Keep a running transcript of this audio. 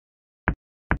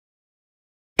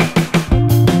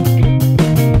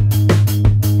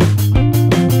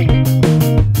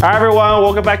Hi everyone,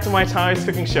 welcome back to my Taiwanese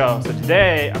cooking show. So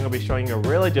today I'm going to be showing you a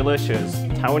really delicious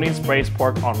Taiwanese braised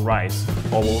pork on rice,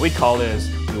 or what we call is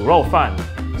卤肉饭.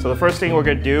 So the first thing we're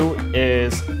going to do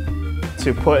is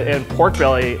to put in pork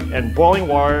belly in boiling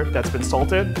water that's been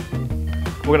salted.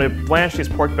 We're going to blanch these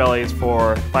pork bellies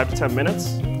for 5 to 10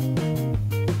 minutes.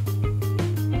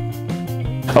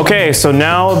 Okay, so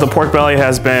now the pork belly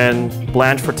has been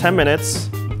blanched for 10 minutes.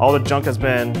 All the junk has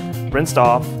been rinsed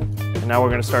off. And now we're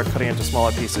going to start cutting into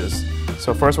smaller pieces.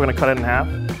 So first we're going to cut it in half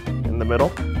in the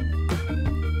middle.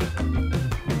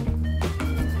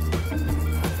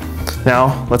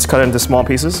 Now let's cut it into small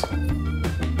pieces.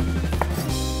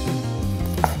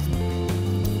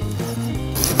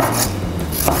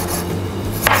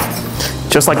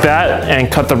 Just like that,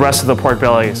 and cut the rest of the pork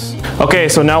bellies. Okay,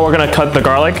 so now we're going to cut the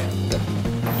garlic.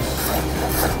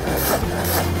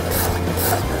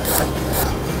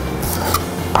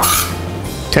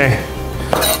 Okay,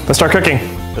 let's start cooking.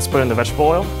 Let's put in the vegetable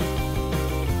oil.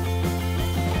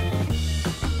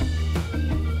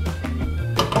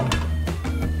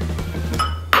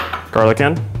 Garlic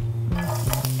in.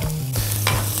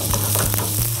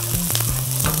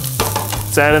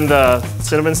 Let's add in the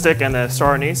cinnamon stick and the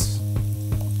star anise.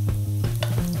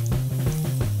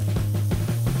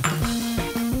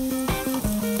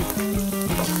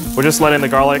 We're just letting the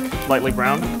garlic lightly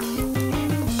brown.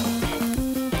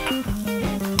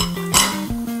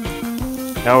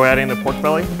 Now we're adding the pork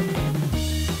belly.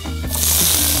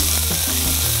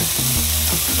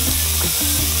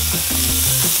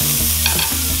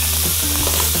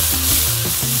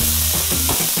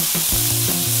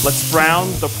 Let's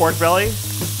brown the pork belly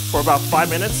for about 5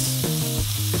 minutes.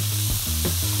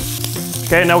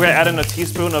 Okay, now we're going to add in a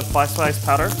teaspoon of spice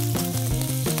powder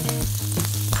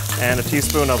and a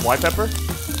teaspoon of white pepper.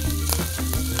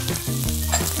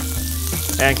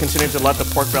 And continue to let the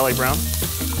pork belly brown.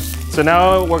 So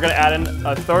now we're going to add in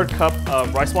a 1/3 cup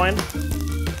of rice wine.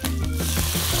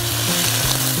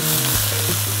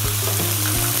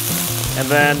 And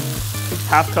then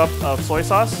 1/2 cup of soy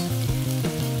sauce.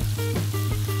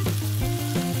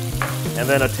 And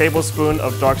then a tablespoon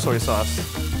of dark soy sauce.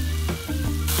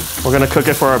 We're going to cook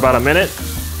it for about a minute.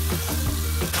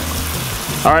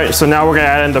 All right, so now we're going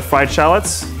to add in the fried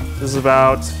shallots. This is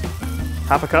about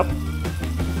 1/2 cup.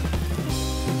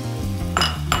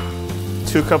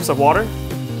 2 cups of water.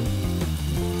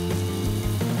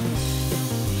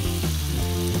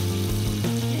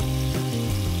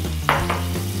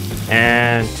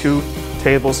 And 2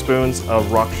 tablespoons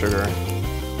of rock sugar.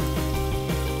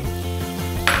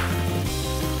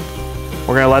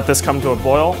 We're gonna let this come to a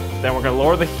boil. Then we're gonna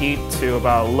lower the heat to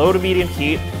about low to medium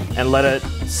heat and let it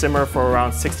simmer for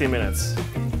around 60 minutes.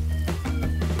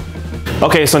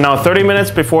 Okay, so now 30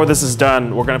 minutes before this is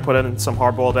done, we're gonna put in some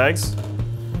hard-boiled eggs.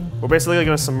 We're basically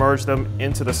going to submerge them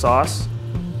into the sauce.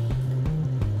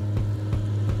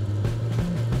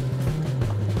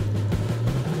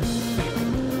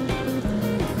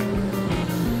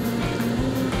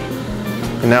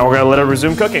 And now we're going to let it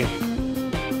resume cooking.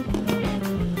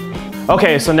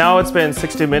 Okay, so now it's been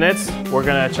 60 minutes. We're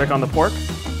going to check on the pork.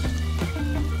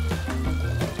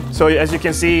 So as you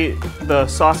can see, the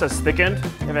sauce has thickened.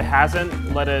 If it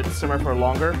hasn't, let it simmer for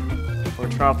longer. We're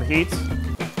going to turn off the heat.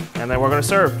 And then we're going to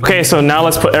serve. Okay, so now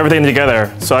let's put everything together.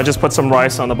 So I just put some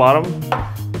rice on the bottom.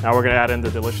 Now we're going to add in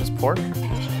the delicious pork.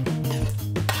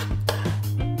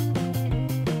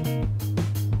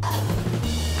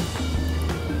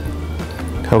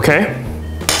 Okay.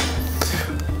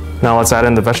 Now let's add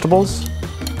in the vegetables.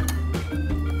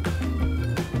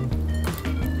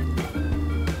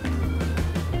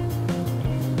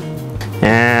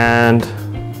 And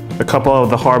a couple of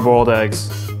the hard-boiled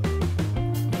eggs.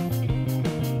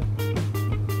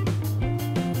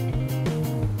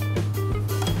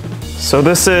 So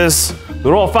this is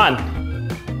卤肉饭.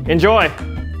 Enjoy!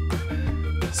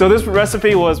 So this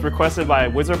recipe was requested by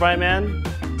wizirbyman.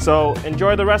 So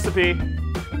enjoy the recipe.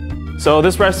 So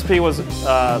this recipe was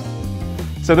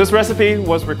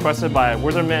requested by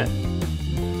wizirbyman.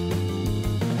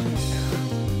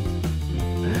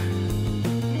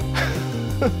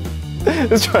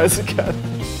 Let's try this again.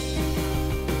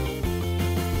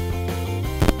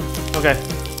 Okay,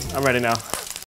 I'm ready now.